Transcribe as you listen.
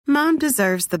Mom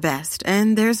deserves the best,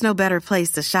 and there's no better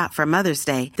place to shop for Mother's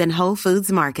Day than Whole Foods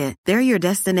Market. They're your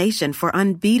destination for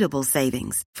unbeatable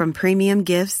savings, from premium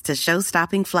gifts to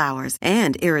show-stopping flowers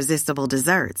and irresistible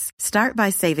desserts. Start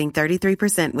by saving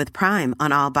 33% with Prime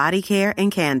on all body care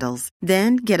and candles.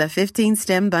 Then get a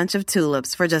 15-stem bunch of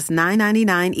tulips for just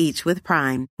 $9.99 each with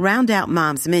Prime. Round out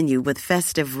Mom's menu with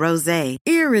festive rosé,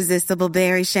 irresistible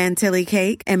berry chantilly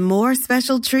cake, and more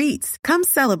special treats. Come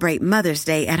celebrate Mother's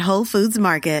Day at Whole Foods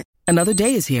Market. Another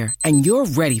day is here, and you're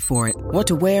ready for it. What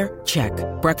to wear? Check.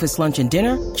 Breakfast, lunch, and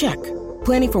dinner? Check.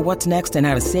 Planning for what's next and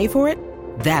how to save for it?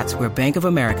 That's where Bank of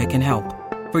America can help.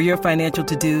 For your financial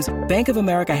to-dos, Bank of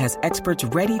America has experts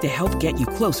ready to help get you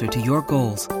closer to your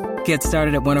goals. Get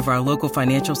started at one of our local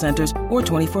financial centers or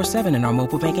 24/7 in our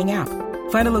mobile banking app.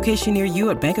 Find a location near you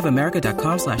at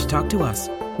bankofamerica.com/talktous.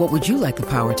 What would you like the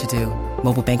power to do?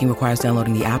 Mobile banking requires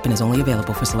downloading the app and is only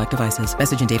available for select devices.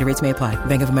 Message and data rates may apply.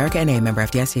 Bank of America N.A., member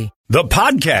FDIC. The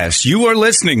podcast you are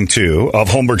listening to of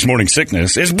Holmberg's Morning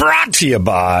Sickness is brought to you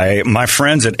by my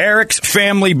friends at Eric's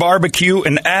Family Barbecue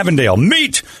in Avondale.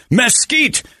 Meet,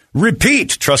 mesquite,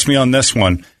 repeat. Trust me on this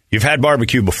one. You've had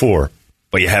barbecue before,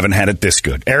 but you haven't had it this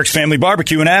good. Eric's Family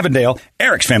Barbecue in Avondale,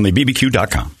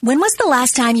 ericsfamilybbq.com. When was the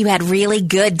last time you had really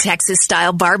good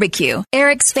Texas-style barbecue?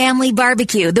 Eric's Family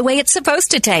Barbecue, the way it's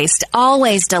supposed to taste.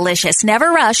 Always delicious,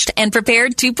 never rushed, and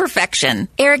prepared to perfection.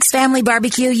 Eric's Family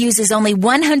Barbecue uses only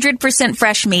 100%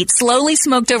 fresh meat, slowly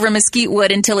smoked over mesquite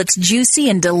wood until it's juicy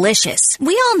and delicious.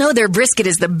 We all know their brisket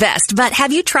is the best, but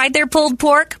have you tried their pulled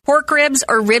pork ribs,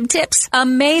 or rib tips?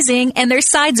 Amazing, and their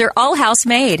sides are all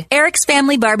house-made. Eric's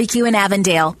Family Barbecue in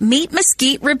Avondale. Meet,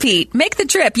 mesquite, repeat. Make the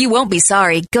trip. You won't be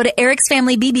sorry. Go to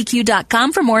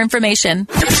ericsfamilybbq.com for more information.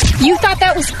 You thought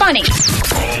that was funny.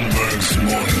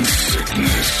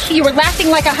 You were laughing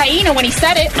like a hyena when he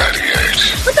said it.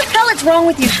 98. What the hell is wrong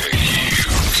with you?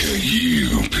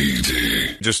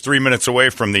 KUPD. Just 3 minutes away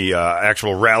from the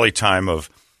actual rally time of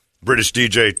British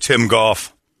DJ Tim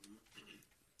Goff.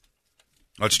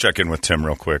 Let's check in with Tim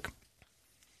real quick.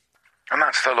 And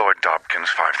that's the Lloyd Dobkins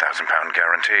 £5,000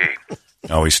 guarantee.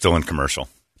 Oh, he's still in commercial.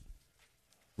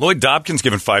 Lloyd Dobkins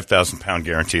giving £5,000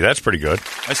 guarantee. That's pretty good.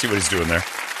 I see what he's doing there.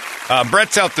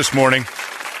 Brett's out this morning.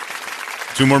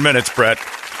 2 more minutes, Brett.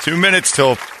 2 minutes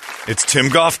till it's Tim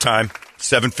Goff time.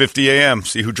 7:50 a.m.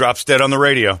 See who drops dead on the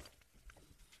radio.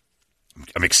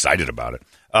 I'm excited about it.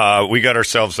 We got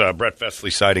ourselves Brett Festley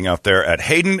sighting out there at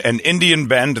Hayden and Indian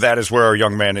Bend. That is where our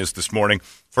young man is this morning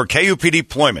for KUPD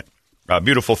deployment.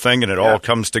 Beautiful thing, and it all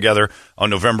comes together on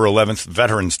November 11th,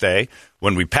 Veterans Day,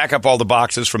 when we pack up all the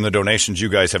boxes from the donations you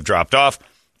guys have dropped off,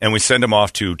 and we send them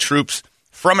off to troops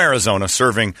from Arizona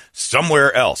serving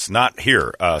somewhere else, not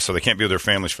here, so they can't be with their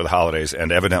families for the holidays,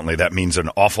 and evidently that means an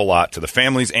awful lot to the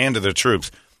families and to the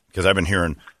troops, because I've been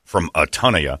hearing from a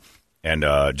ton of you, and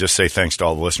just say thanks to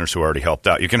all the listeners who already helped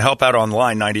out. You can help out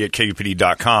online,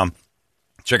 98kupd.com.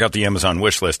 Check out the Amazon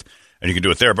wish list, and you can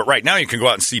do it there. But right now you can go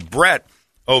out and see Brett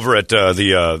over at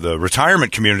the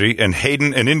retirement community in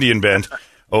Hayden and Indian Bend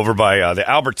over by the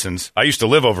Albertsons. I used to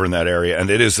live over in that area, and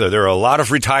it is there are a lot of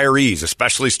retirees,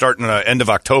 especially starting end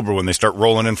of October when they start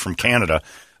rolling in from Canada.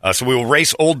 So we will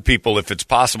race old people if it's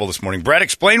possible this morning. Brett,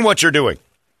 explain what you're doing.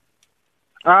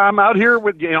 I'm out here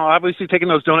with, obviously taking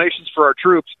those donations for our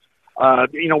troops.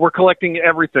 We're collecting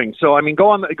everything. So, go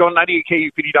on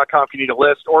 98kupd.com if you need a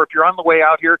list, or if you're on the way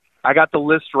out here, I got the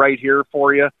list right here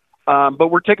for you. But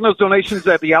we're taking those donations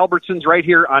at the Albertsons right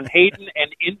here on Hayden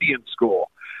and Indian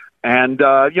School. And,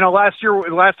 last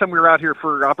time we were out here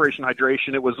for Operation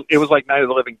Hydration, it was like Night of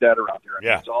the Living Dead around here.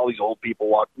 It's all these old people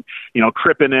walking,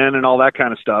 tripping in and all that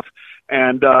kind of stuff.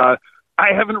 And, I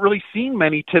haven't really seen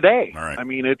many today. All right.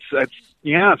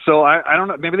 So I don't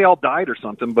know. Maybe they all died or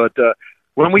something, but,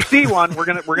 when we see one, we're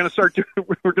gonna start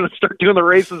doing the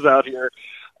races out here.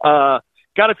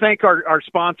 Got to thank our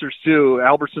sponsors too: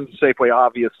 Albertsons and Safeway,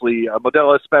 obviously,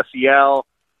 Modelo Especial,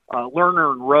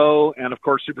 Lerner and Rowe, and of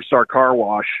course Superstar Car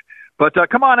Wash. But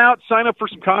come on out, sign up for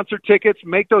some concert tickets,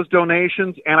 make those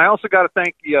donations, and I also got to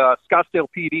thank the Scottsdale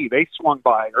PD. They swung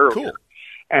by earlier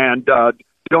and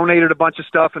donated a bunch of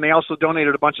stuff, and they also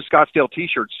donated a bunch of Scottsdale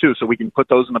T-shirts too, so we can put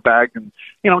those in the bag and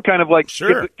kind of like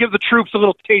give the troops a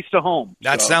little taste of home.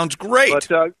 That sounds great. But,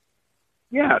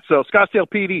 so Scottsdale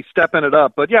PD stepping it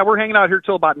up. But yeah, we're hanging out here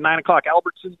till about 9 o'clock.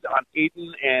 Albertsons on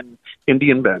Hayden and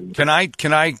Indian Bend. Can I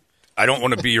don't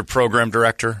want to be your program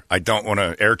director. I don't want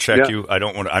to air check you.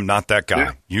 I'm not that guy.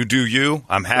 Yeah. You do you.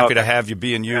 I'm happy to have you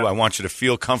being you. I want you to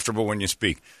feel comfortable when you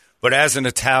speak. But as an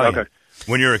Italian,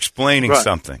 when you're explaining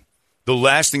something, the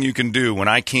last thing you can do when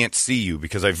I can't see you,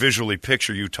 because I visually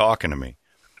picture you talking to me,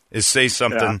 is say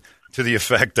something to the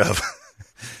effect of,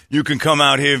 You can come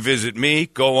out here, visit me,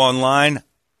 go online.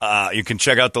 You can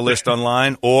check out the list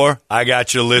online, or I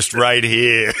got your list right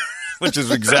here, which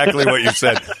is exactly what you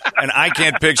said. And I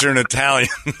can't picture an Italian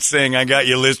saying, I got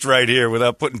your list right here,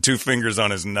 without putting two fingers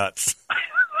on his nuts.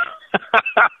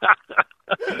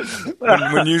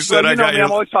 When you said I got me,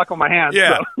 I'm always talking with my hands.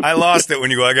 Yeah, so. I lost it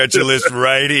when you go, I got your list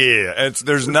right here.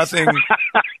 There's nothing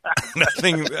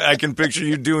I can picture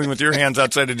you doing with your hands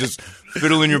outside of just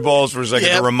fiddling your balls for a second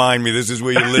to remind me this is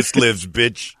where your list lives,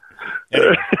 bitch.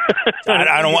 Anyway,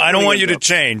 I don't want you to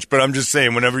change, but I'm just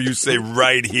saying, whenever you say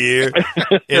right here,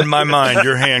 in my mind,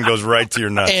 your hand goes right to your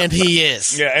nuts. And he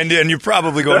is. Yeah, and you're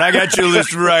probably going, I got your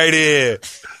list right here.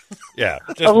 Yeah.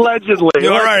 Allegedly.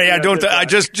 All right. I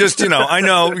just, I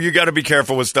know you got to be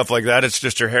careful with stuff like that. It's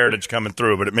just your heritage coming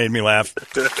through, but it made me laugh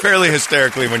fairly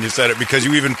hysterically when you said it because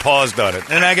you even paused on it.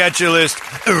 And I got your list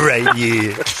right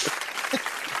here.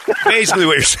 Basically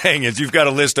what you're saying is you've got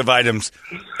a list of items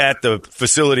at the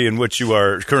facility in which you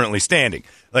are currently standing.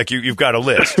 Like you've got a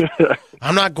list.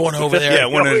 I'm not going over there. Yeah,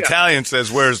 when an Italian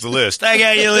says, where's the list? I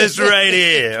got your list right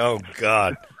here. Oh,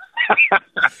 God.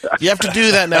 You have to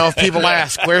do that now if people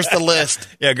ask, where's the list?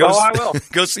 Yeah, I will.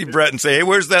 Go see Brett and say, hey,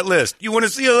 where's that list? You want to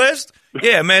see a list?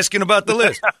 Yeah, I'm asking about the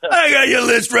list. I got your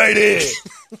list right here.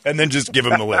 And then just give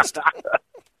him the list.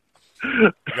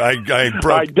 I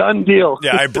broke. Done deal.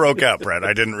 Yeah, I broke out, Brett.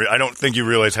 I don't think you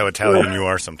realize how Italian you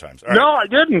are sometimes. All right. No, I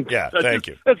didn't. Yeah, thank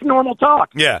you. It's normal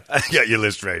talk. Yeah, I got your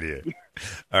list right here.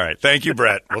 All right, thank you,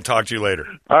 Brett. We'll talk to you later.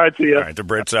 All right, see ya. All right, the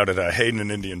Brett's out at Hayden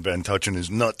and Indian Bend touching his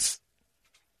nuts.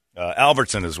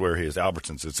 Albertson is where he is.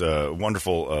 Albertsons. It's a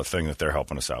wonderful thing that they're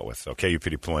helping us out with. So KUP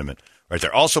deployment right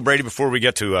there. Also, Brady, before we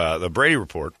get to the Brady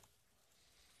report,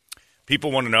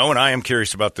 people want to know, and I am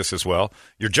curious about this as well.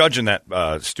 You're judging that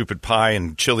stupid pie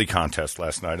and chili contest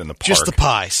last night in the park. Just the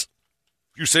pies.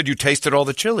 You said you tasted all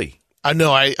the chili. I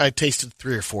know. I tasted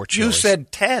 3 or 4 chilies. You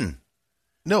said 10.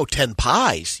 No, 10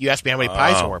 pies. You asked me how many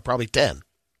pies there were. Probably 10.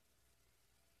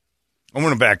 I'm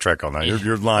going to backtrack on that.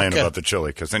 You're lying about the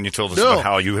chili because then you told us about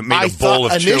how you made a bowl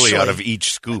of chili out of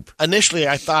each scoop. Initially,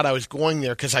 I thought I was going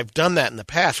there because I've done that in the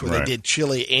past where they did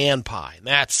chili and pie. And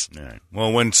that's right.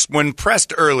 Well, when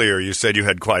pressed earlier, you said you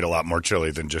had quite a lot more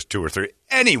chili than just 2 or 3.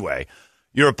 Anyway,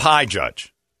 you're a pie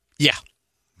judge. Yeah.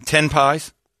 10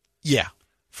 pies? Yeah.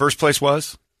 First place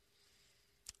was?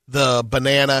 The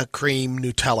banana cream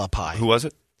Nutella pie. Who was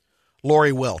it?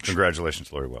 Lori Welch.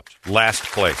 Congratulations, Lori Welch. Last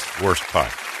place, worst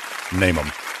pie. Name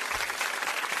them.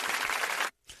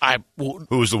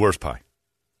 Who was the worst pie?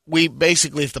 We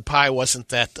basically, if the pie wasn't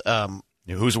that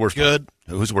who's the worst good. Pie?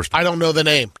 Who's the worst pie? I don't know the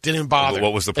name. Didn't even bother.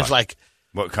 What was the pie? It's like,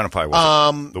 what kind of pie was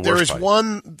it? The worst there is pie.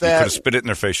 one that you could have spit it in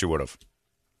their face. You would have.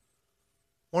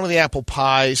 One of the apple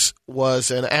pies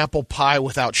was an apple pie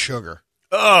without sugar.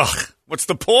 Ugh! What's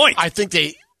the point? I think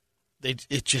it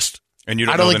just. And you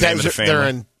don't I don't know think the name that of the was their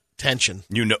family? intention.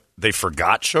 You know they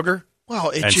forgot sugar.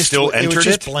 Well, it and just still entered it was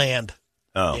just it? bland.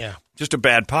 Oh, yeah, just a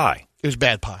bad pie. It was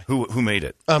bad pie. Who made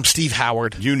it? Steve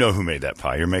Howard. You know who made that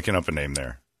pie. You're making up a name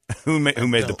there. Who made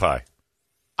the pie?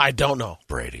 I don't know.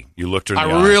 Brady. You looked her in the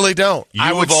eye. I really don't. You,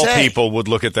 I would of all say, people, would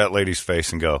look at that lady's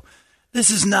face and go, "This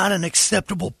is not an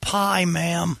acceptable pie,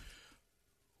 ma'am."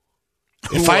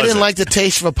 If I didn't like the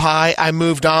taste of a pie, I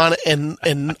moved on, and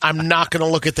I'm not going to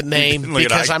look at the name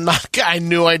because I'm not. I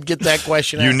knew I'd get that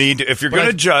question. You need to, if you're going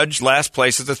to judge, last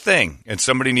place is a thing, and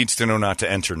somebody needs to know not to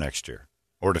enter next year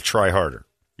or to try harder.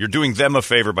 You're doing them a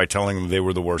favor by telling them they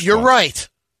were the worst. You're one. right,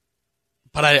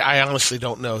 but I honestly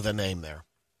don't know the name there.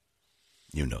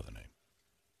 You know the name.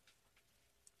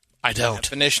 I don't.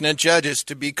 Definition of judges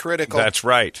to be critical. That's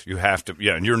right. You have to.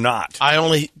 Yeah, and you're not. I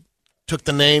only took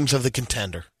the names of the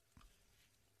contender.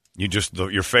 You just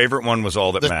your favorite one was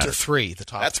all that mattered. The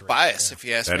top. That's 3. bias, if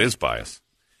you ask me. That is bias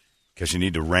because you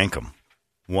need to rank them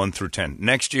 1 through 10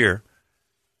 next year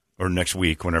or next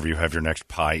week, whenever you have your next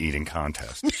pie eating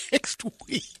contest. Next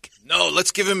week. No,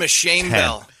 let's give him a shame 10.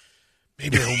 bell.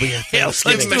 Maybe it'll be a Let's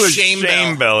Thanksgiving. do a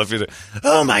shame bell. If you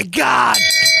oh my God,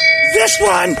 this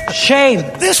one, shame.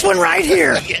 This one right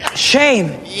here, Shame.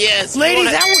 Yes, Lady,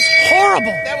 that was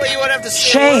horrible. That way you wouldn't have to say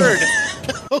Shame. a word.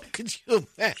 Oh, could you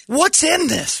imagine? What's in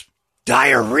this?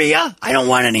 Diarrhea? I don't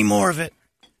want any more of it.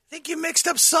 Think you mixed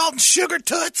up salt and sugar,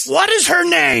 Toots? What is her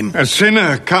name? A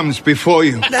sinner comes before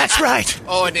you. That's right.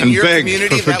 Oh, and in your begs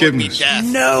community, for that would be forgiveness. death.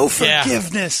 No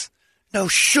forgiveness. No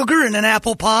sugar in an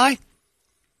apple pie.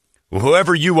 Well,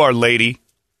 whoever you are, lady,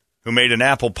 who made an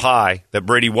apple pie that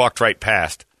Brady walked right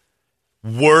past,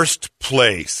 worst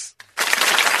place.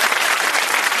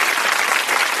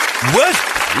 Worst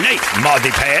place,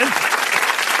 Marzipan.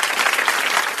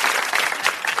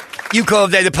 You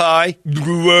called that a pie?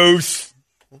 Gross.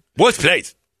 Worst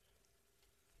place.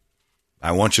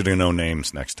 I want you to know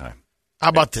names next time. How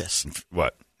about this?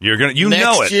 What? You're gonna know it.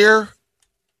 Next year,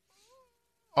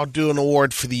 I'll do an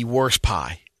award for the worst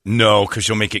pie. No, because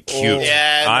you'll make it cute. Oh.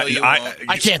 Yeah,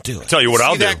 I can't do it. Tell you what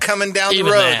I'll do. That coming down Even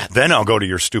the road. that. Then I'll go to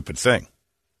your stupid thing.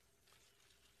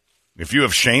 If you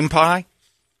have shame pie,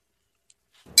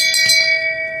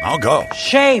 I'll go.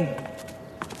 Shame.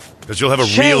 Because you'll have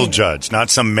a real judge, not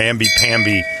some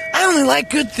mamby-pamby. I only like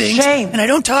good things, Shame. and I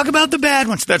don't talk about the bad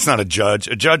ones. That's not a judge.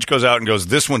 A judge goes out and goes,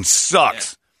 this one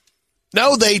sucks.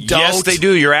 No, they don't. Yes, they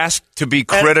do. You're asked to be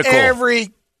critical. At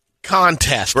every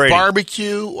contest, Brady.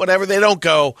 barbecue, whatever, they don't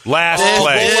go. Last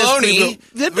place. Baloney.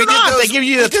 They're not. They give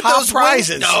you the top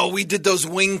prizes. No, we did those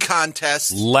wing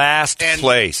contests Last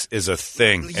place is a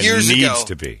thing. It years needs ago.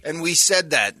 to be. And we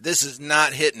said that. This is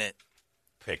not hitting it.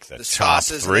 Pick the top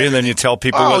sauces three, and then you tell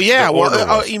people Oh, what yeah. the order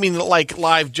Well, was. you mean like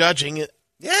live judging it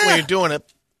Yeah. when you're doing it?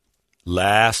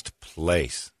 Last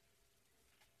place.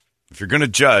 If you're going to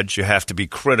judge, you have to be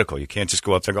critical. You can't just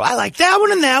go up there and go, I like that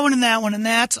one and that one and that one, and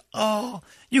that's all.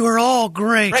 You are all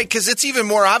great. Right, because it's even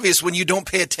more obvious when you don't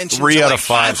pay attention 3 to out like of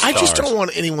 5 I just stars. don't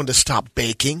want anyone to stop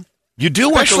baking. You do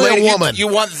want the Especially lady. a woman. You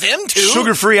want them to.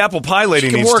 Sugar-free apple pie lady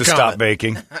She can needs to work on stop it.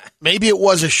 baking. Maybe it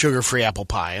was a sugar-free apple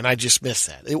pie, and I just missed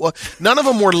that. None of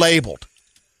them were labeled.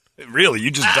 Really?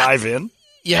 You just dive in?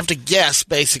 You have to guess,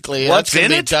 basically. What's That's gonna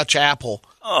in be it? Dutch apple.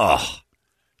 Oh.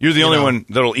 You're the only one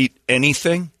that'll eat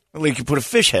anything? Well, you could put a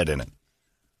fish head in it.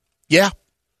 Yeah.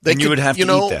 They And you would have to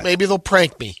eat that. Maybe they'll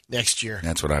prank me next year.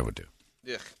 That's what I would do.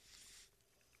 Yeah.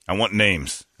 I want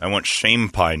names. I want shame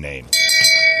pie names.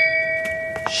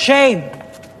 Shame.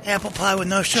 Apple pie with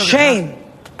no sugar. Shame.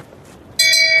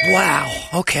 Huh?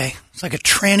 Wow. Okay. It's like a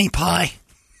tranny pie.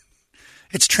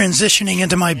 It's transitioning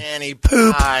into my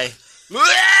poop. Pie.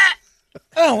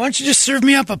 Oh, why don't you just serve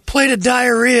me up a plate of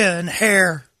diarrhea and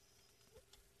hair?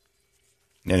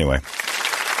 Anyway,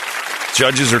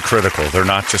 judges are critical. They're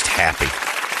not just happy.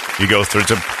 You go through,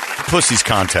 it's a pussy's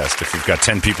contest. If you've got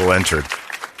 10 people entered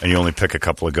and you only pick a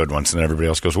couple of good ones and everybody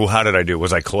else goes, well, how did I do?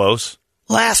 Was I close?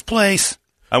 Last place.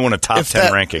 I want a top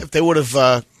 10 ranking. If they would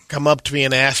have come up to me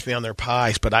and asked me on their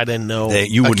pies, but I didn't know.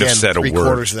 You wouldn't have said a word.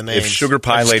 3/4 of the names. If Sugar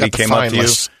Pie Lady came up to you,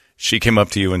 she came up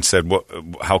to you and said,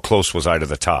 how close was I to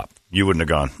the top? You wouldn't have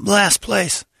gone. Last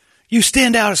place. You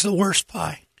stand out as the worst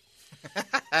pie.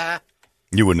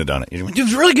 You wouldn't have done it. It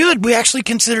was really good. We actually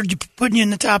considered putting you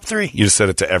in the top 3. You just said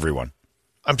it to everyone.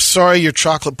 I'm sorry your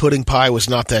chocolate pudding pie was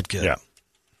not that good. Yeah.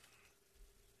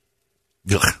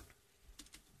 Ugh.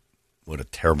 What a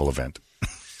terrible event.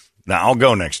 Now, I'll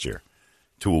go next year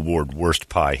to award worst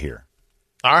pie here.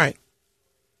 All right.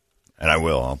 And I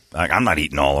will. I'm not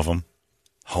eating all of them.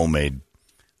 Homemade,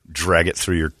 drag it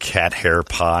through your cat hair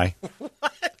pie.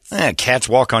 What? Cats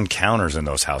walk on counters in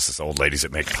those houses, old ladies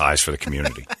that make pies for the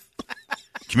community.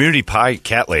 Community pie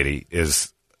cat lady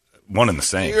is one and the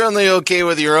same. You're only okay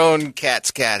with your own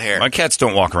cat's cat hair. My cats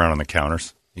don't walk around on the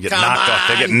counters. You get Come knocked off.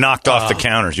 They get knocked off the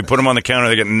counters. You put them on the counter,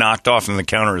 they get knocked off, and the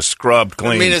counter is scrubbed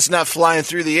clean. I mean, it's not flying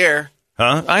through the air.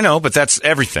 Huh? I know, but that's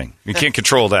everything. You can't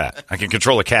control that. I can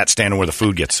control a cat standing where the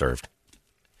food gets served.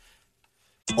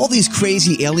 All these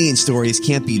crazy alien stories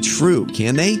can't be true,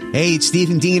 can they? Hey, it's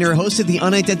Stephen Diener, host of the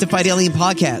Unidentified Alien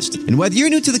Podcast. And whether you're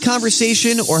new to the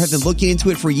conversation or have been looking into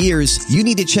it for years, you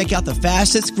need to check out the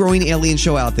fastest growing alien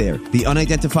show out there, the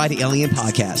Unidentified Alien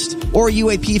Podcast, or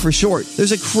UAP for short.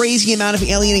 There's a crazy amount of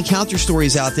alien encounter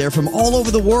stories out there from all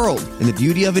over the world. And the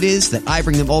beauty of it is that I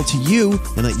bring them all to you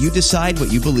and let you decide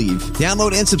what you believe.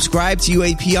 Download and subscribe to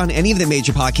UAP on any of the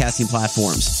major podcasting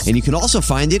platforms. And you can also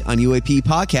find it on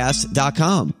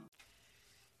UAPpodcast.com.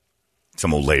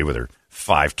 Some old lady with her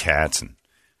 5 cats, and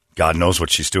God knows what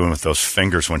she's doing with those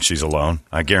fingers when she's alone.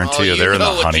 I guarantee you they're in the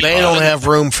honey They pot. don't have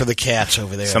room for the cats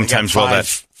over there. Sometimes, they got well,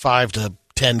 that's 5 to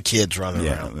 10 kids running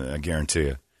around. Yeah, I guarantee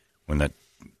you. When that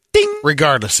Ding.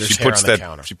 Regardless, there's hair on the that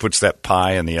counter. she puts that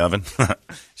pie in the oven.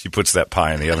 She puts that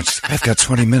pie in the oven. She's like, I've got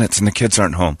 20 minutes and the kids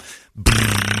aren't home.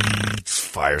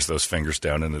 Fires those fingers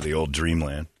down into the old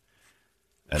dreamland.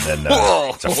 And then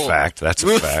it's a fact. That's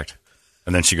a fact.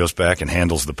 And then she goes back and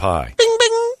handles the pie. Bing,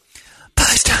 bing.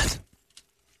 Pie's done.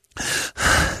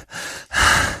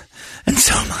 And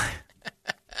so am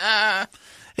I.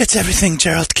 It's everything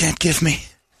Gerald can't give me.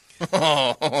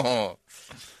 Oh,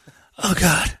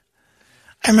 God.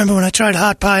 I remember when I tried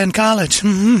hot pie in college.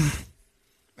 Mm-hmm.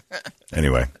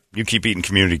 Anyway, you keep eating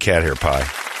community cat hair pie.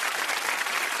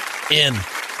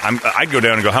 I'd go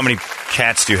down and go, how many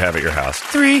cats do you have at your house?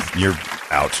 3. You're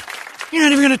out. You're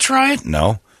not even going to try it?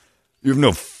 No. You have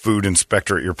no food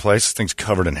inspector at your place. This thing's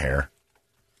covered in hair.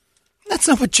 That's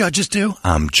not what judges do.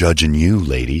 I'm judging you,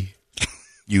 lady.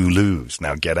 You lose.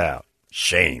 Now get out.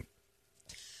 Shame.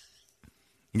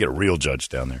 You get a real judge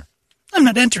down there. I'm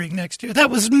not entering next year. That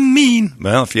was mean.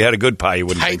 Well, if you had a good pie, you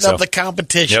wouldn't think so. Tighten up the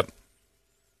competition. Yep.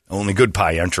 Only good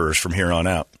pie enterers from here on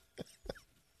out.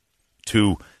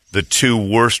 The two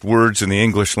worst words in the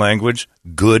English language,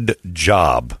 good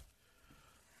job.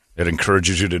 It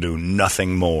encourages you to do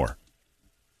nothing more.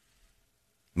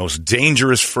 Most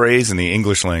dangerous phrase in the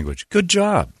English language, good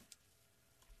job.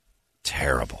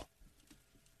 Terrible.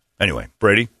 Anyway,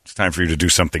 Brady, it's time for you to do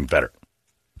something better.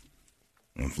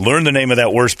 Learn the name of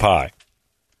that worst pie.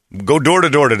 Go door to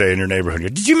door today in your neighborhood.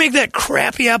 Did you make that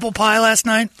crappy apple pie last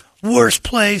night? Worst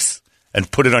place.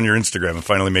 And put it on your Instagram and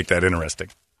finally make that interesting.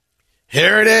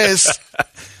 Here it is.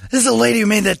 This is the lady who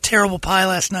made that terrible pie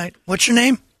last night. What's your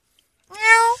name?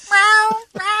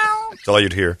 That's all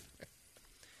you'd hear.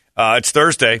 It's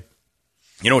Thursday.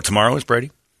 You know what tomorrow is,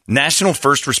 Brady? National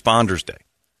First Responders Day.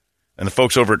 And the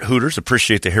folks over at Hooters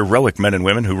appreciate the heroic men and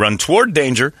women who run toward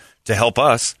danger to help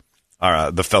us,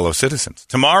 the fellow citizens.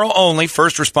 Tomorrow only,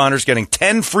 first responders getting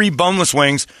 10 free boneless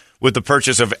wings with the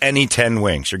purchase of any 10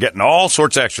 wings. You're getting all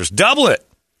sorts of extras. Double it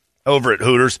over at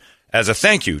Hooters. As a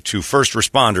thank you to first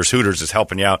responders, Hooters is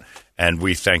helping you out, and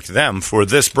we thank them for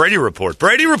this Brady Report.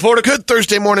 Brady Report. A good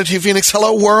Thursday morning to you, Phoenix.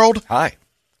 Hello, world. Hi.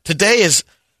 Today is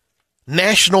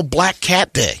National Black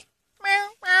Cat Day.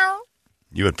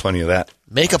 You had plenty of that.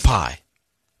 Make a pie.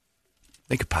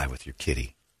 Make a pie with your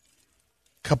kitty.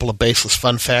 Couple of baseless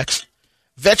fun facts.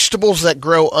 Vegetables that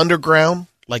grow underground,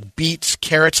 like beets,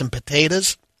 carrots, and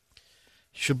potatoes,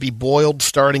 should be boiled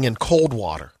starting in cold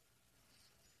water.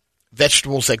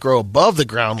 Vegetables that grow above the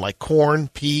ground, like corn,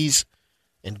 peas,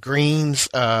 and greens,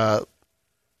 that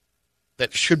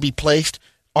should be placed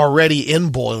already in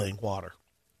boiling water.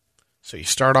 So you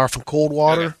start off in cold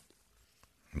water.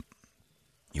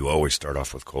 You always start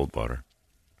off with cold water.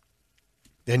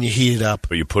 Then you heat it up.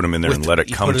 But you put them in there and let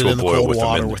it come to a boil with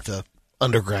them in there. With the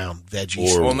underground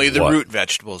veggies. Or only the what? root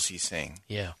vegetables, he's saying.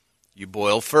 Yeah. You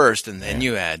boil first, and then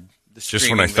you add the Just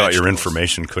when I thought vegetables. your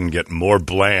information couldn't get more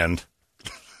bland.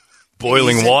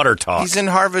 Boiling water talk. He's in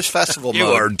Harvest Festival You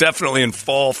mode. are definitely in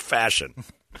fall fashion.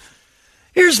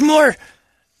 Here's more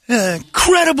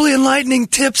incredibly enlightening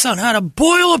tips on how to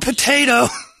boil a potato.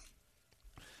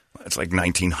 It's like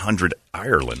 1900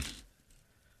 Ireland.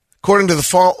 According to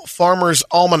the Farmer's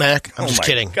Almanac, I'm just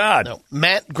kidding. God. No,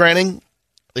 Matt Groening,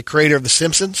 the creator of The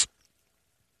Simpsons,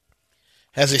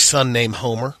 has a son named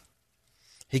Homer.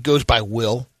 He goes by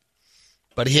Will,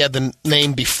 but he had the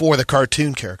name before the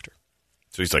cartoon character.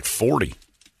 So he's like 40.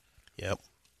 Yep.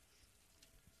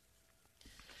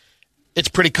 It's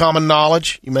pretty common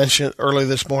knowledge. You mentioned earlier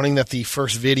this morning that the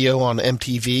first video on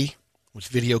MTV was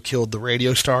Video Killed the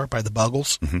Radio Star by the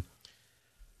Buggles. Mm-hmm.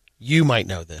 You might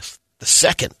know this. The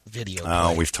second video.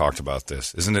 Oh, we've talked about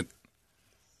this. Isn't it?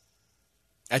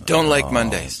 I don't like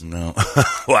Mondays. No.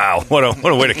 Wow. What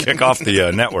a way to kick off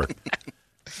the network.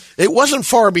 It wasn't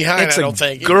far behind, It's I a don't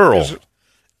think. girl.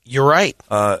 You're right.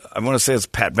 I want to say it's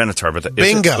Pat Benatar, but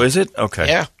Bingo. Is it? Okay.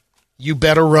 Yeah. You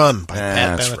Better Run by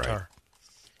Pat That's Benatar. right.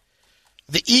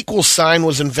 The equal sign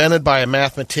was invented by a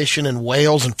mathematician in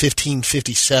Wales in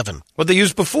 1557. What they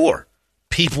used before.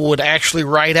 People would actually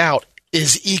write out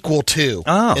is equal to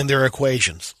in their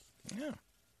equations. Yeah.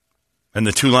 And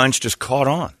the two lines just caught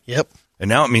on. Yep. And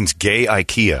now it means gay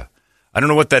IKEA. I don't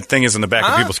know what that thing is in the back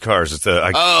of people's cars. It's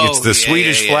the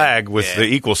Swedish flag with the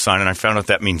equal sign, and I found out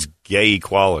that means gay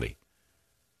equality.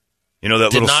 You know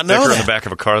that Did little not know sticker in that. the back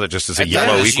of a car that just is a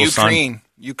yellow That is equal sign?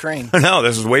 Ukraine. No,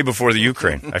 this is way before the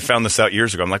Ukraine. I found this out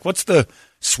years ago. I'm like, what's the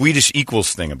Swedish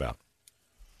equals thing about?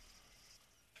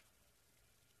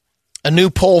 A new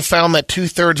poll found that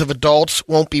 2/3 of adults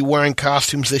won't be wearing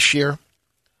costumes this year.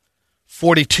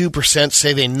 42%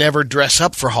 say they never dress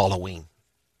up for Halloween.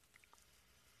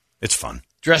 It's fun.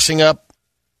 Dressing up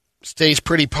stays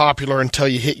pretty popular until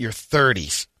you hit your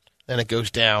 30s. Then it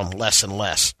goes down less and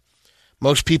less.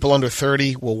 Most people under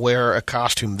 30 will wear a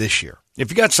costume this year. If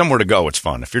you got somewhere to go, it's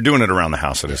fun. If you're doing it around the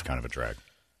house, it is kind of a drag.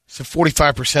 So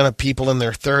 45% of people in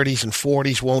their 30s and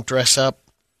 40s won't dress up.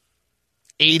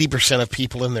 80% of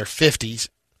people in their 50s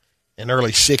and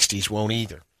early 60s won't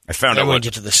either. I found then out when what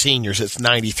you get to the seniors, it's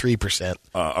 93%.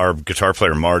 Our guitar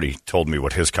player Marty told me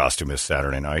what his costume is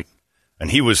Saturday night. And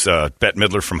he was Bette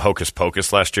Midler from Hocus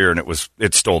Pocus last year, and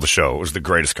it stole the show. It was the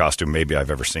greatest costume maybe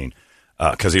I've ever seen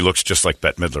because he looks just like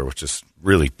Bette Midler, which is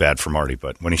really bad for Marty.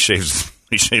 But when he shaves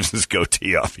his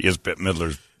goatee off, he has Bette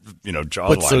Midler's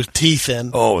jawline. Puts those teeth in.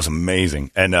 Oh, it was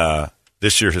amazing. And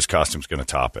this year his costume's going to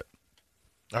top it.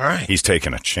 All right. He's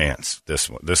taking a chance. This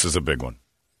is a big one.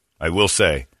 I will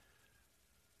say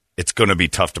it's going to be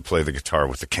tough to play the guitar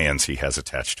with the cans he has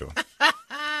attached to him.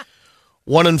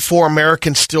 1 in 4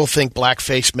 Americans still think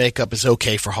blackface makeup is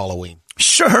okay for Halloween.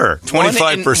 Sure,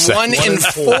 25%. One in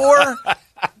four?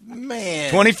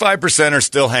 Man. 25% are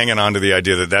still hanging on to the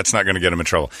idea that that's not going to get them in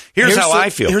trouble. Here's how I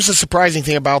feel. Here's the surprising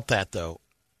thing about that, though.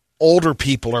 Older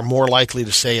people are more likely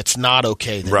to say it's not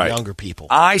okay than younger people.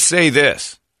 I say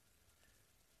this.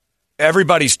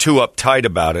 Everybody's too uptight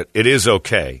about it. It is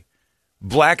okay.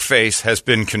 Blackface has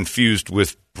been confused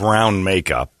with brown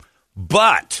makeup.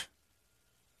 But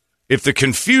if the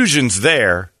confusion's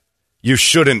there, you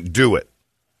shouldn't do it.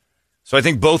 So I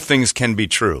think both things can be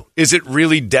true. Is it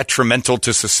really detrimental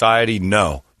to society?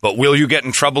 No. But will you get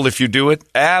in trouble if you do it?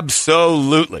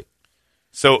 Absolutely.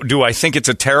 So do I think it's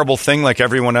a terrible thing like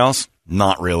everyone else?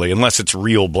 Not really, unless it's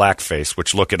real blackface,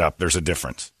 which look it up. There's a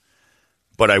difference.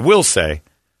 But I will say,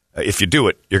 if you do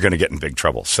it, you're going to get in big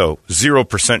trouble. So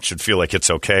 0% should feel like it's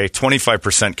okay.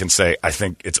 25% can say, I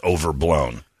think it's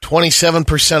overblown.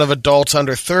 27% of adults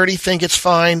under 30 think it's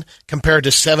fine, compared to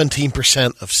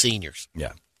 17% of seniors.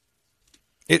 Yeah.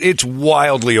 It's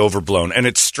wildly overblown, and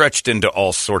it's stretched into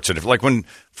all sorts of different. Like when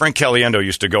Frank Caliendo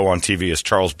used to go on TV as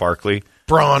Charles Barkley.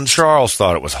 Bronze. Charles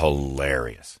thought it was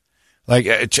hilarious. Like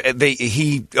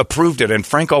he approved it, and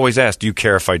Frank always asked, "Do you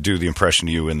care if I do the impression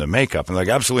of you in the makeup?" And like,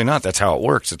 absolutely not. That's how it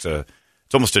works. It's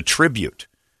almost a tribute.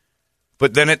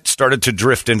 But then it started to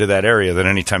drift into that area that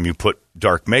anytime you put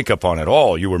dark makeup on at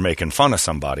all, you were making fun of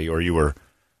somebody or you were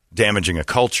damaging a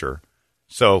culture.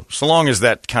 So long as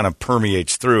that kind of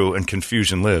permeates through and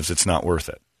confusion lives, it's not worth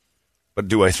it. But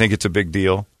do I think it's a big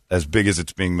deal? As big as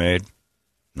it's being made?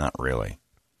 Not really.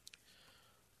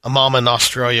 A mom in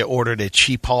Australia ordered a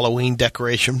cheap Halloween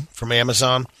decoration from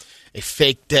Amazon, a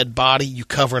fake dead body you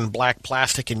cover in black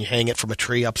plastic and you hang it from a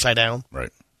tree upside down.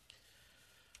 Right.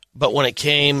 But when it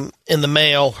came in the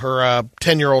mail, her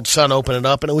 10-year-old son opened it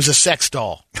up, and it was a sex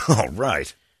doll. Oh,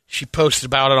 right. She posted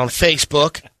about it on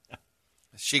Facebook.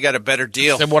 She got a better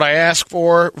deal. Said what I asked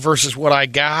for versus what I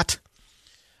got.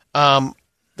 The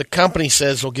company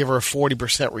says they'll give her a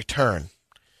 40% return.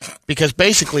 Because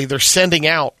basically they're sending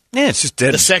out it's just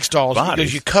dead the sex dolls bodies.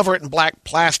 because you cover it in black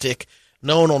plastic.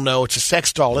 No one will know it's a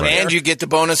sex doll. Right. And you get the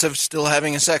bonus of still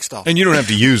having a sex doll. And you don't have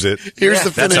to use it. Here's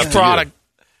the finished product.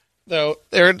 Though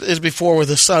there it is before with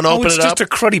the son open it up. It's just a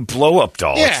cruddy blow-up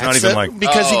doll. Yeah, it's not even like...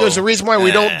 Because he goes, the reason why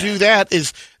we don't do that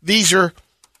is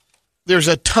there's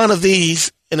a ton of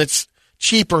these, and it's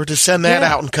cheaper to send that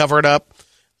out and cover it up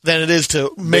than it is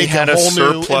to make a whole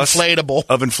new inflatable.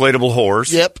 Of inflatable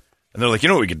whores. Yep. And they're like, you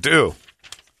know what we could do?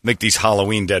 Make these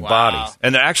Halloween dead bodies.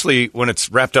 And actually, when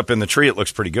it's wrapped up in the tree, it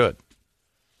looks pretty good.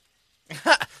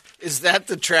 Is that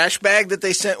the trash bag that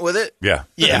they sent with it? Yeah.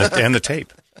 And the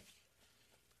tape.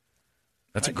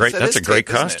 That's a great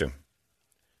costume.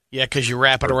 Yeah, because you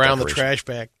wrap it around the trash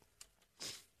bag.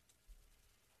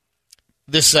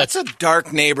 That's a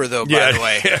dark neighbor, though, by the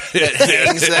way. That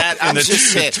hangs that. I'm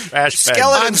just saying.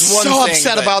 Skeleton's I'm so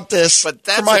upset about this. But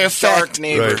that's for my a effect. dark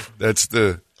neighbor.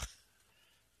 Right.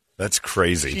 That's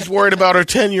crazy. She's worried about her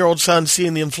 10-year-old son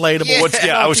seeing the inflatable.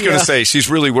 I was going to say, she's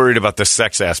really worried about the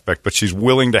sex aspect, but she's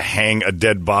willing to hang a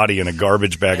dead body in a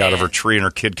garbage bag out of her tree, and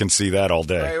her kid can see that all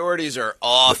day. Priorities are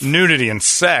off. But nudity and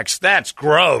sex, that's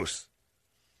gross.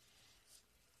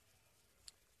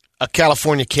 A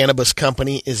California cannabis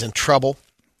company is in trouble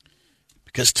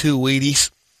because two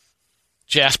Wheaties,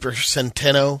 Jasper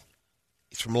Centeno,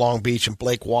 he's from Long Beach, and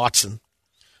Blake Watson,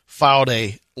 filed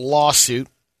a lawsuit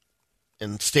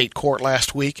in state court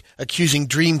last week accusing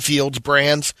Dreamfields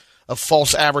brands of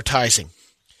false advertising.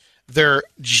 Their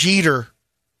Jeter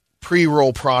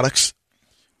pre-roll products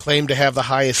claim to have the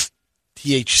highest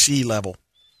THC level,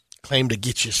 claim to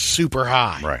get you super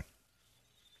high. Right.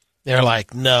 They're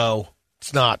like, no,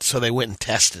 it's not. So they went and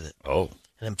tested it. Oh.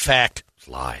 And in fact, it's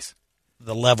lies.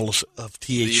 The levels of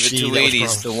THC. Leave it to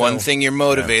Wheaties, the one thing you're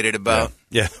motivated about.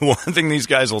 Yeah, the one thing these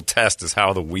guys will test is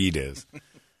how the weed is.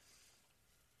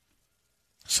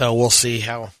 So we'll see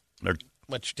how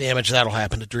much damage that'll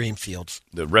happen to Dreamfields.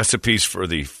 The recipes for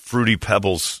the Fruity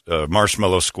Pebbles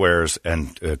marshmallow squares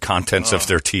and contents of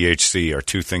their THC are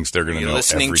two things they're going to know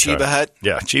every time. Chiba Hut?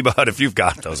 Yeah, Chiba Hut, if you've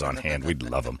got those on hand, we'd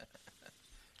love them.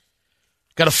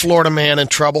 Got a Florida man in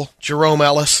trouble, Jerome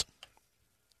Ellis.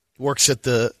 Works at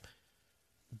the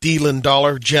Dealin'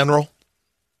 Dollar General,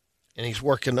 and he's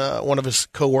working one of his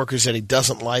coworkers that he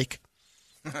doesn't like.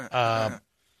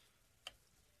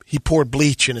 He poured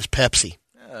bleach in his Pepsi.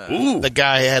 Ooh. The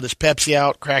guy had his Pepsi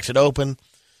out, cracked it open,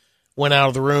 went out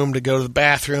of the room to go to the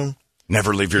bathroom.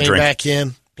 Never leave your came drink. Back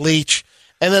in, bleach.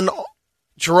 And then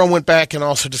Jerome went back and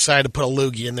also decided to put a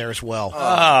loogie in there as well.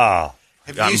 Oh.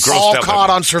 I'm all caught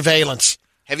on surveillance.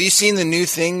 Have you seen the new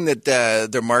thing that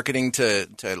they're marketing to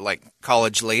like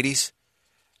college ladies?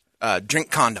 Drink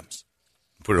condoms.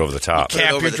 Put it over the top.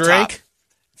 Cap your drink?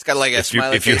 It's got like a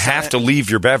smiley If you face have on to it. leave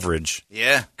your beverage,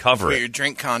 cover Put it. your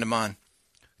drink condom on.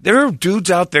 There are dudes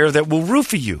out there that will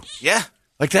roofie you. Yeah.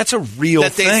 Like, that's a real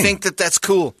That thing. they think that that's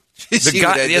cool. You see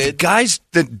what I The did? guys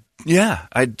that,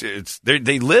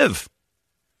 they live.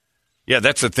 Yeah,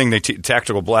 that's the thing.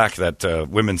 Tactical Black, that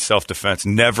women's self-defense.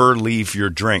 Never leave your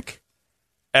drink.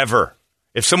 Ever.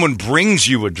 If someone brings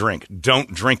you a drink,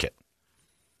 don't drink it.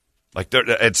 Like,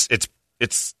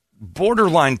 it's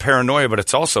borderline paranoia, but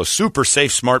it's also super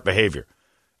safe, smart behavior.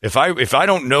 If I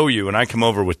don't know you and I come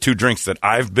over with 2 drinks that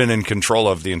I've been in control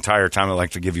of the entire time, I like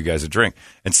to give you guys a drink.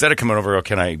 Instead of coming over,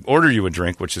 can I order you a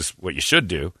drink, which is what you should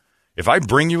do. If I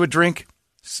bring you a drink,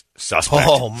 suspect.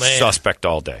 Oh, man. Suspect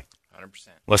all day. 100%.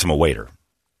 Unless I'm a waiter.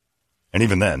 And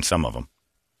even then, some of them.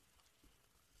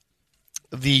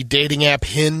 The dating app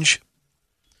Hinge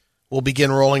will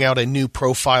begin rolling out a new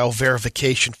profile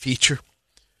verification feature,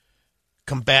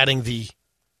 combating the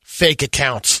fake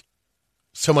accounts.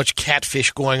 So much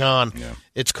catfish going on. Yeah.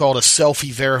 It's called a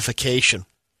selfie verification.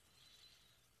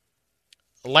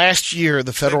 Last year,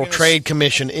 the Federal Trade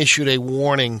Commission issued a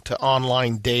warning to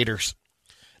online daters,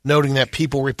 noting that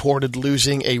people reported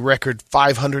losing a record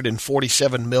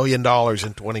 $547 million in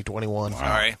 2021. Wow.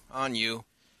 Sorry, on you.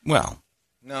 Well.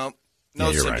 No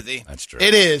you're sympathy. Right. That's true.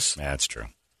 It is. That's true.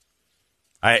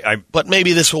 But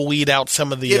maybe this will weed out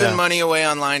some of the... Giving money away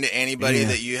online to anybody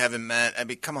that you haven't met. I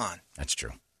mean, come on. That's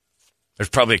true. There's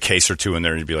probably a case or two in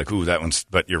there, and you'd be like, ooh, that one's...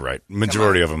 But you're right.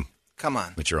 Majority of them. Come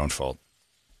on. It's your own fault.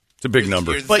 It's a big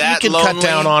number. But you can cut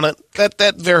down on it.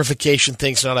 That verification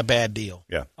thing's not a bad deal.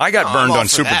 Yeah. I got burned on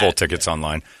Super Bowl tickets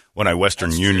online when I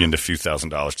Western Unioned a few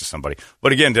 $1,000s to somebody.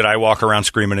 But again, did I walk around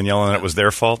screaming and yelling that it was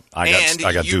their fault? I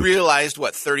got you duped. realized,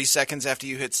 30 seconds after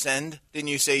you hit send? Didn't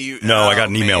you say you... No, I got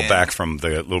an email back from the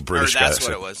little British guy. That's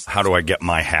what it was. How do I get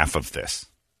my half of this?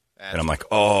 And I'm like,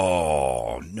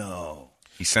 oh, no.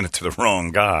 He sent it to the wrong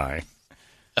guy.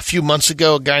 A few months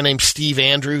ago, a guy named Steve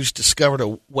Andrews discovered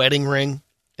a wedding ring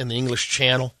in the English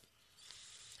Channel.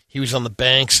 He was on the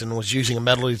banks and was using a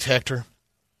metal detector.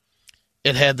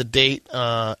 It had the date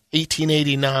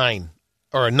 1889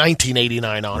 or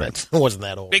 1989 on it. It wasn't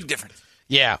that old. Big difference.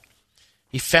 Yeah.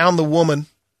 He found the woman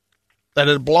that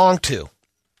it belonged to.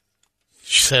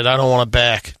 She said, I don't want it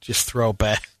back. Just throw it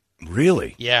back.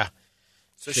 Really? Yeah.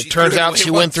 So it turns out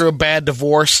she went through a bad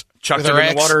divorce. Chucked with it her in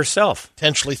ex, the water herself.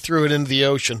 Potentially threw it into the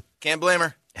ocean. Can't blame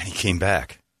her. And he came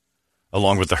back,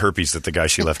 along with the herpes that the guy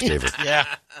she left gave her. Yeah.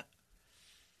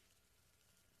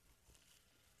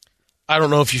 I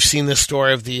don't know if you've seen this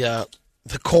story of the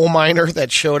coal miner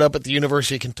that showed up at the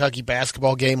University of Kentucky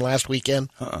basketball game last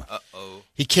weekend. Uh-oh.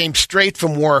 He came straight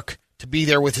from work to be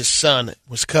there with his son. It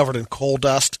was covered in coal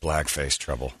dust. Blackface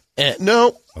trouble.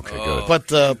 No. Okay, good.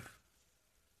 But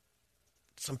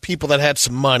some people that had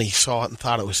some money saw it and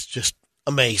thought it was just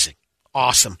amazing.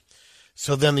 Awesome.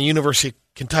 So then the University of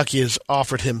Kentucky has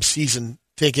offered him season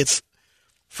tickets.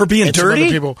 For being and some dirty?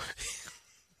 other people.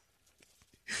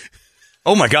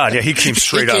 Oh, my God. Yeah, he came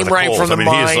straight out of the right coals. from the he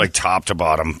mine. is like top to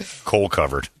bottom coal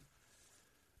covered.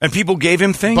 And people gave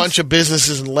him things? A bunch of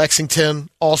businesses in Lexington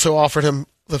also offered him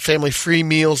the family free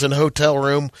meals and hotel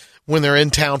room when they're in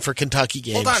town for Kentucky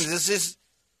games. Hold on.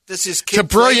 Does his kid It's a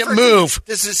brilliant move.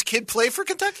 Does his kid play for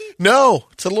Kentucky? No.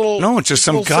 It's a little... No, it's just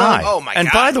some guy. Oh, my God. And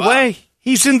by the way,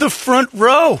 he's in the front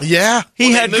row. Yeah.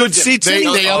 He had good seats. They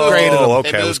upgraded him. Oh,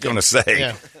 okay. I was going to say.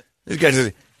 Yeah. These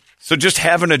guys... So just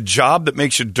having a job that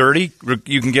makes you dirty,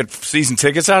 you can get season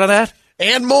tickets out of that?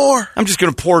 And more. I'm just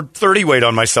going to pour 30 weight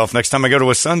on myself next time I go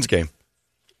to a Suns game.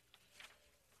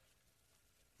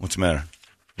 What's the matter?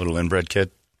 Little inbred kid?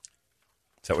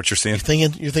 Is that what you're seeing?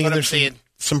 You're thinking there's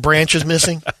some branches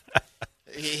missing?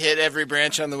 He hit every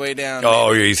branch on the way down.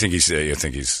 Oh, you think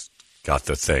he's got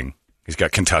the thing. He's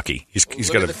got Kentucky. He's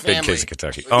got a big case of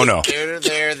Kentucky. Oh, no.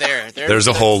 There's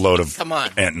a whole load of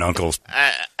aunt and uncles.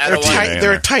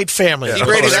 They're a tight family. Yeah.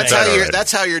 Brady,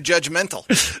 that's how you're judgmental.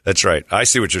 That's right. I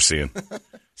see what you're seeing.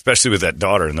 Especially with that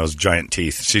daughter and those giant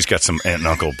teeth. She's got some aunt and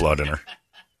uncle blood in her.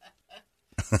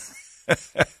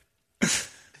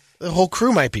 The whole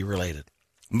crew might be related.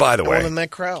 By the way, in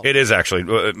that crowd. It is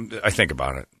actually. I think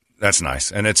about it. That's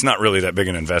nice. And it's not really that big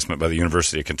an investment by the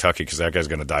University of Kentucky because that guy's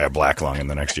going to die of black lung in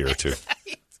the next year or two.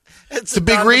 It's a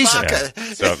big reason. Yeah.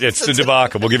 So it's the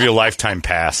debacle. We'll give you a lifetime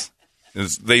pass.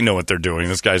 They know what they're doing.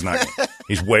 This guy's not.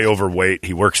 He's way overweight.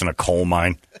 He works in a coal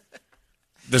mine.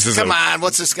 Come on,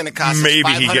 what's this going to cost?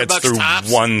 Maybe he gets through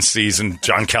tops? one season.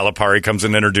 John Calipari comes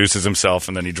and introduces himself,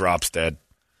 and then he drops dead.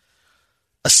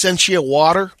 Essentia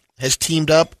Water has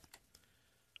teamed up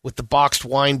with the boxed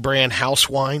wine brand House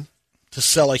Wine to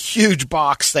sell a huge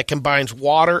box that combines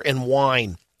water and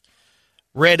wine,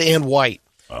 red and white.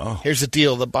 Oh. Here's the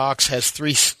deal. The box has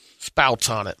 3 spouts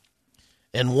on it.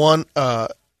 And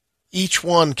each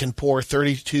one can pour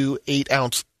 32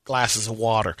 8-ounce glasses of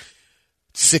water.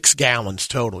 6 gallons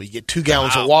total. You get 2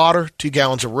 gallons of water, 2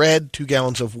 gallons of red, 2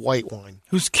 gallons of white wine.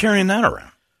 Who's carrying that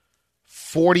around?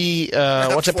 40.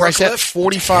 What's the price at?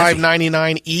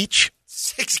 $45.99 each.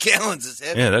 6 gallons is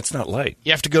heavy. Yeah, that's not light.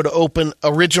 You have to go to open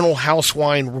Original House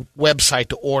Wine website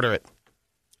to order it,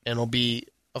 and it'll be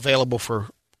available for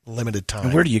limited time.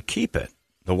 And where do you keep it?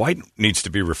 The white needs to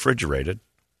be refrigerated.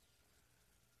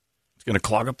 It's going to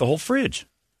clog up the whole fridge.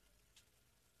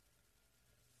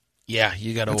 Yeah,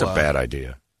 you got to. That's a bad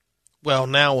idea. Well,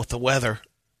 now with the weather,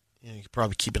 you can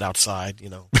probably keep it outside.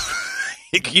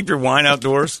 You keep your wine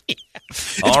outdoors? Yeah.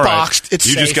 It's all right. boxed. It's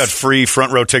you safe. just got free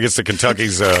front row tickets to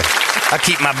Kentucky's. I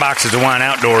keep my boxes of wine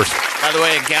outdoors. By the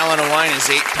way, a gallon of wine is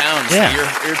 8 pounds.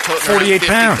 Yeah. So you're toting 48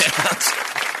 around 50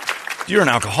 pounds. You're an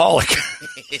alcoholic.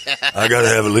 Yeah. I got to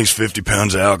have at least 50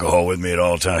 pounds of alcohol with me at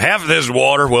all times. Half of this is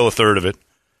water, well, a third of it.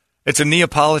 It's a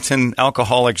Neapolitan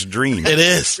alcoholic's dream. It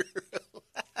is.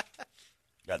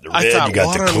 Got the red, you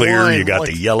got the clear, you got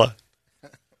the yellow.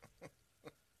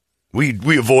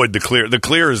 We avoid the clear. The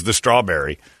clear is the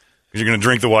strawberry. Because you're going to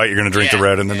drink the white, you're going to drink the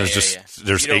red, and then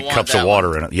there's 8 cups of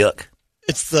water in it. Yuck.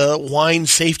 It's the wine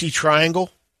safety triangle.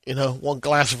 1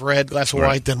 glass of red, glass of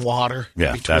white, then water.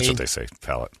 Yeah, that's what they say,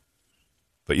 palate.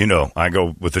 But I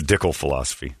go with the Dickel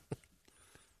philosophy.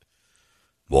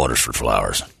 Water's for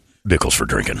flowers. Dickel's for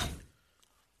drinking.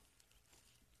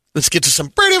 Let's get to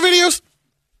some radio videos.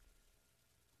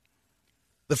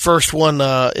 The first one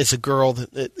is a girl.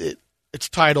 It's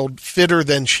titled Fitter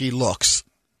Than She Looks.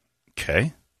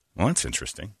 Okay. Well, that's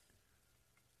interesting.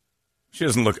 She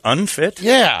doesn't look unfit?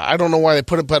 Yeah, I don't know why they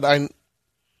put it, but I...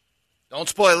 Don't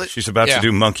spoil it. She's about to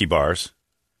do monkey bars.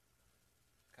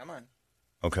 Come on.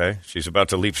 Okay. She's about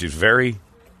to leap. She's very...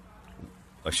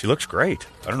 she looks great.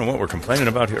 I don't know what we're complaining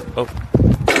about here. Oh!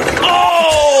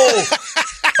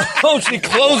 Oh, she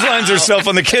clotheslines herself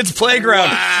on the kids' playground.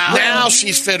 Wow. Now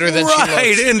she's fitter than she looks.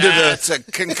 Right into That's a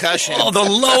concussion. Oh, the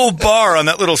low bar on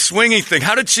that little swingy thing.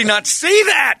 How did she not see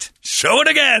that? Show it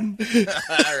again.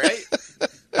 All right.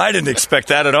 I didn't expect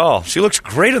that at all. She looks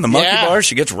great in the monkey bars.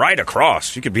 She gets right across.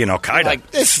 She could be an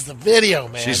Al-Qaeda. This is the video,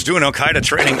 man. She's doing Al-Qaeda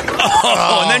training.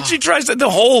 Oh, and then she tries to... The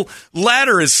whole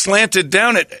ladder is slanted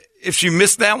down. If she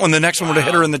missed that one, the next one would have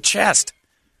hit her in the chest.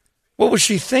 What was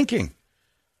she thinking?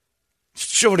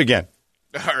 Show it again.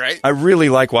 All right. I really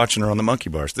like watching her on the monkey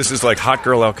bars. This is like hot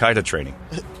girl Al-Qaeda training.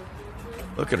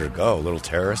 Look at her go, little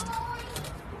terrorist.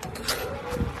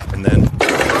 And then,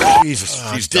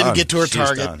 Jesus, she's didn't done. get to her She's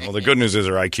target. done. Well, the good news is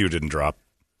her IQ didn't drop.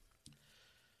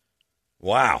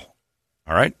 Wow.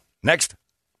 All right, next.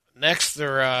 Next,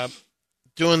 they're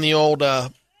doing the old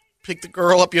pick the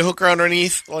girl up, you hook her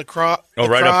underneath like crotch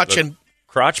and...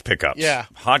 Crotch pickups. Yeah.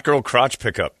 Hot girl crotch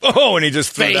pickup. Oh, and he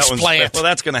just threw that one. Plant. Well,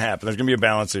 that's going to happen. There's going to be a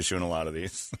balance issue in a lot of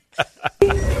these.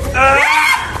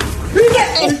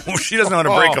 She doesn't know how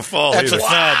to break a fall that's either.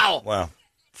 Wow.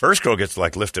 First girl gets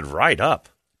lifted right up.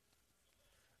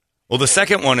 Well, the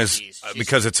second one is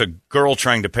because it's a girl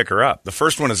trying to pick her up. The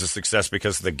first one is a success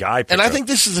because the guy picked And I up. think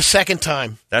this is the second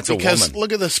time. That's a because woman.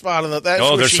 Look at the spot on the... That's Oh,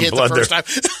 where there's she some hit blood the first there.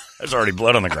 time. There's already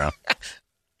blood on the ground.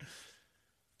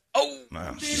 Oh.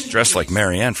 Wow. She's dressed like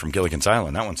Marianne from Gilligan's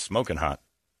Island. That one's smoking hot.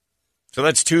 So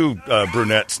that's 2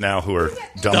 brunettes now who are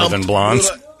dumber than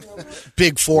blondes.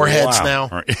 Big foreheads Wow.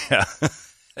 now. Yeah.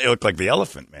 They look like the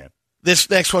elephant, man. This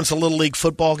next one's a Little League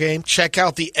football game. Check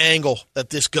out the angle that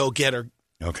this go-getter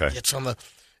gets on the...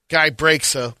 Guy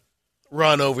breaks a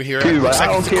run over here. Looks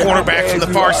like it's the cornerback from the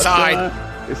far side.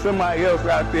 There's somebody else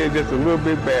out there just a little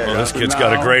bit bad. Well, this kid's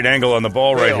got a great angle on the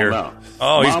ball right here. No.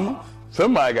 Oh, Mama,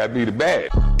 somebody got to be the bad.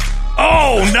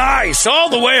 Oh, nice. All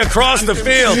the way across the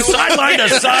field. Sideline to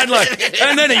sideline.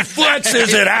 And then he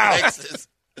flexes it out.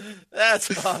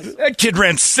 That's awesome. That kid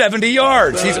ran 70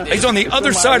 yards. He's on the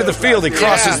other side of the field. He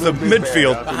crosses the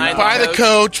midfield. By the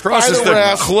coach. Crosses by the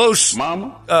ref. close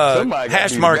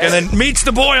hash mark and then meets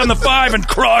the boy on the 5 and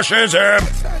crushes him.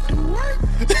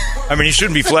 I mean, he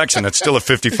shouldn't be flexing. That's still a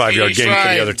 55-yard gain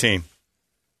for the other team.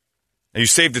 Now, you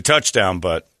saved the touchdown,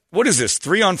 but what is this,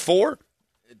 3-on-4?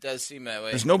 It does seem that way.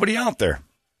 There's nobody out there.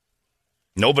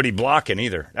 Nobody blocking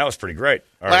either. That was pretty great.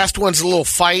 All right. Last one's a little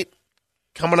fight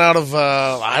coming out of,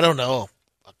 I don't know,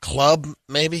 a club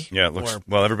maybe? Yeah, it looks,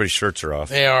 well, everybody's shirts are off.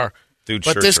 They are. Dude's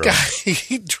but shirts this are guy, off.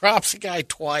 he drops a guy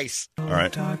twice. All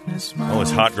right. Oh,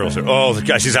 it's hot girls. Oh, the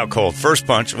guy, she's out cold. First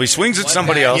punch. He swings at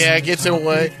somebody else. Yeah, gets it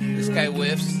away. This guy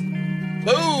whiffs.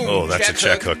 Boom! Oh, that's a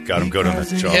check hook. Got him good on the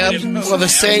jaw. Yep. Well, the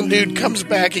same dude comes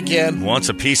back again. Wants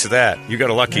a piece of that. You got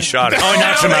a lucky shot. Oh, he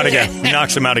knocks him out again. He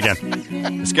knocks him out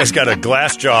again. This guy's got a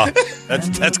glass jaw.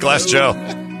 That's Glass Joe.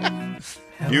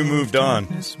 You moved on.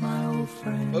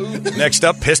 Next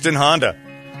up, Piston Honda.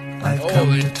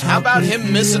 How about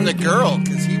him missing the girl?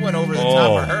 Because he went over the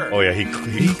top of her. Oh, yeah, he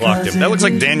clocked him. That looks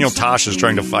like Daniel Tosh is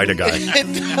trying to fight a guy.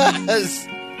 It does.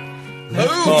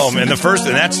 Oh, man, and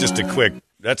that's just a quick,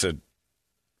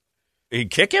 he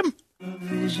kick him?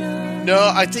 No,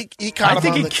 I think he caught him. I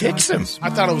think he kicks him. I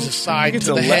thought it was a side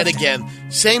to the head again.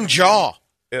 Same jaw.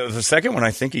 The second one,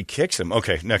 I think he kicks him.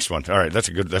 Okay, next one. All right, I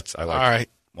like All right.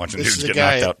 Watching dudes get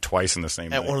knocked out twice in the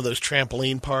same at night. one of those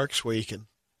trampoline parks where you can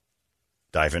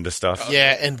dive into stuff.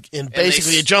 Yeah, and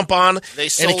basically you jump on and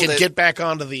it can get back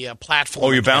onto the platform.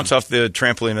 Oh, you bounce off the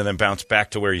trampoline and then bounce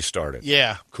back to where you started.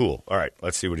 Yeah. Cool. All right,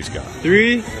 let's see what he's got.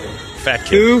 3, fat kid.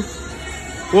 2,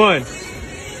 1.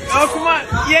 Oh, come on.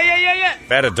 Yeah.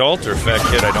 Fat adult or fat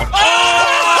kid? I don't.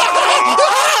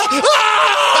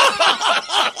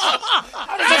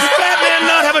 How does a fat man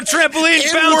not have a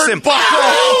trampoline? Bounce him.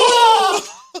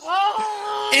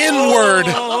 Inward.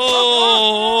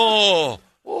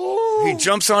 He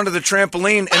jumps onto the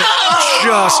trampoline and it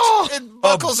just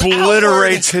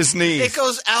obliterates his knee. It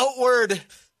goes outward.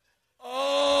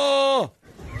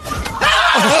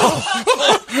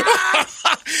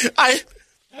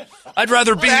 I'd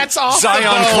rather be That's off Zion the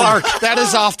bone. Clark. That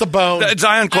is off the bone.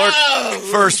 Zion Clark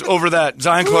first over that.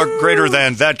 Zion Clark greater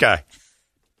than that guy.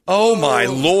 Oh, my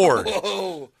Lord.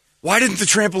 Why didn't the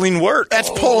trampoline work?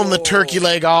 That's pulling the turkey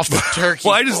leg off the turkey.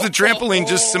 Why does the trampoline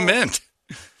just cement?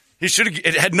 He should have.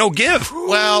 It had no give.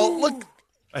 Well, look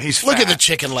fat. at the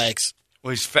chicken legs. Well,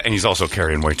 he's fat, and he's also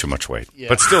carrying way too much weight. Yeah.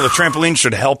 But still, the trampoline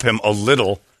should help him a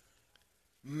little.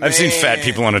 Man. I've seen fat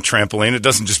people on a trampoline. It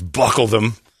doesn't just buckle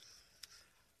them.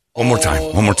 One more time.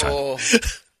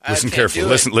 Listen carefully.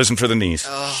 Listen for the knees.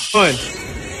 1.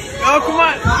 Oh, come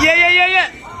on. Yeah.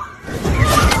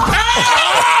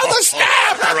 Oh, the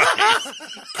snap!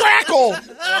 Crackle!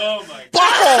 Oh, my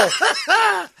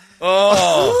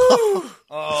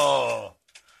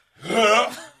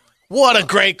God. What a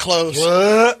great close.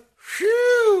 Yeah,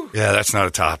 that's not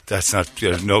a top. That's not.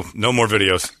 No more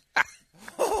videos.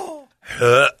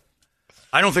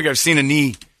 I don't think I've seen a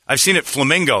knee. I've seen it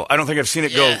flamingo. I don't think I've seen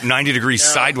it go 90 degrees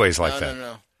sideways like that.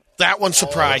 No. That one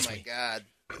surprised me. God.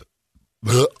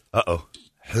 Uh-oh.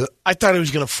 I thought it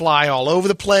was going to fly all over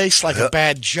the place like a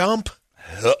bad jump.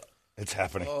 It's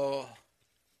happening.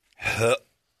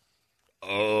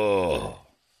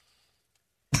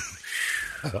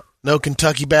 No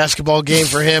Kentucky basketball game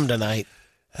for him tonight.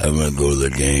 I'm going to go to the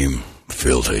game.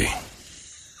 Filthy.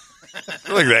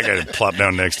 Look at that guy that plopped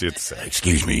down next to you.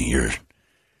 Excuse me,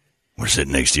 we're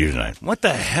sitting next to you tonight. What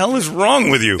the hell is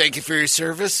wrong with you? Thank you for your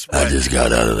service. I just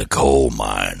got out of the coal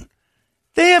mine.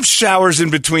 They have showers in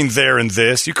between there and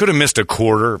this. You could have missed a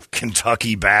quarter of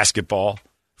Kentucky basketball.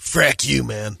 Frack you,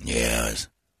 man. Yeah, I was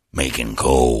making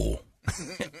coal.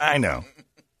 I know.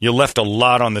 You left a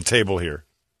lot on the table here.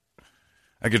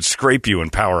 I could scrape you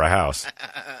and power a house.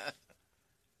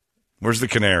 Where's the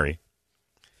canary?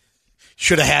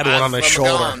 Should have had one on his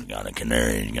shoulder. Got a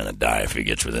canary. He's going to die if he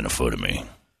gets within a foot of me.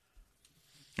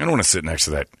 I don't want to sit next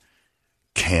to that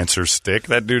cancer stick.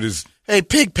 That dude is... Hey,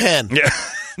 Pigpen. Yeah.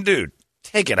 Dude,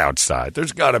 take it outside.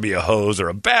 There's got to be a hose or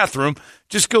a bathroom.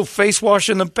 Just go face wash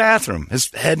in the bathroom.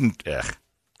 His head and...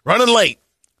 Running late.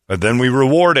 But then we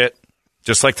reward it.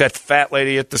 Just like that fat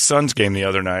lady at the Suns game the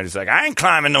other night. He's like, I ain't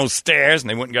climbing those stairs. And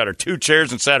they went and got her 2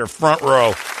 chairs and sat her front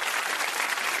row.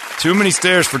 Too many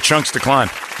stairs for chunks to climb.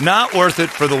 Not worth it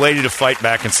for the lady to fight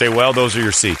back and say, well, those are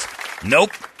your seats.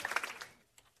 Nope.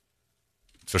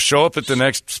 So show up at the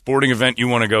next sporting event you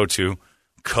want to go to,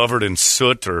 covered in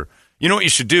soot, or you know what you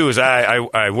should do is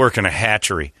I work in a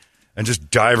hatchery and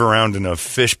just dive around in a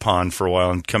fish pond for a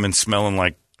while and come in smelling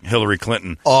like Hillary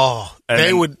Clinton. Oh,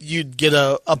 you'd get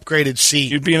a upgraded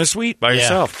seat. You'd be in a suite by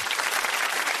yourself.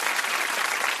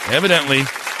 Evidently,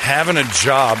 having a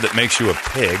job that makes you a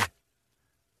pig,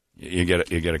 you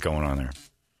get it going on there.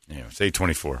 Yeah, it's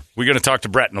 8:24. We're going to talk to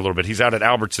Brett in a little bit. He's out at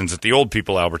Albertsons, at the old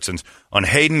people Albertsons, on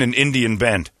Hayden and Indian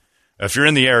Bend. If you're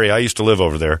in the area, I used to live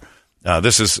over there.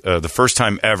 This is the first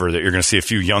time ever that you're going to see a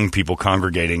few young people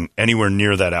congregating anywhere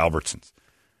near that Albertsons.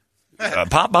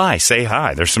 Pop by, say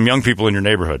hi. There's some young people in your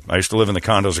neighborhood. I used to live in the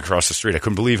condos across the street. I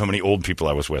couldn't believe how many old people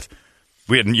I was with.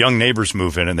 We had young neighbors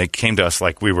move in, and they came to us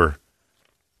like we were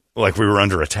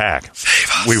under attack. Save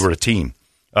us. We were a team.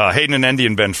 Hayden and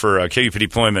Indian Bend for KUPD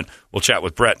deployment. We'll chat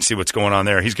with Brett and see what's going on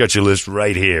there. He's got your list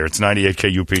right here. It's 98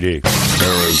 KUPD.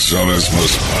 Arizona's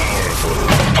most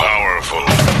powerful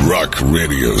Rock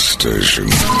radio station.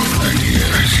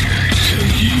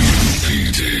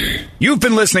 You've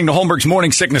been listening to Holmberg's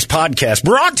Morning Sickness Podcast,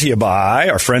 brought to you by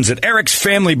our friends at Eric's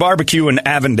Family Barbecue in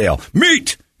Avondale.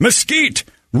 Meet, mesquite,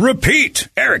 repeat.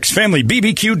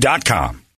 Eric'sFamilyBBQ.com.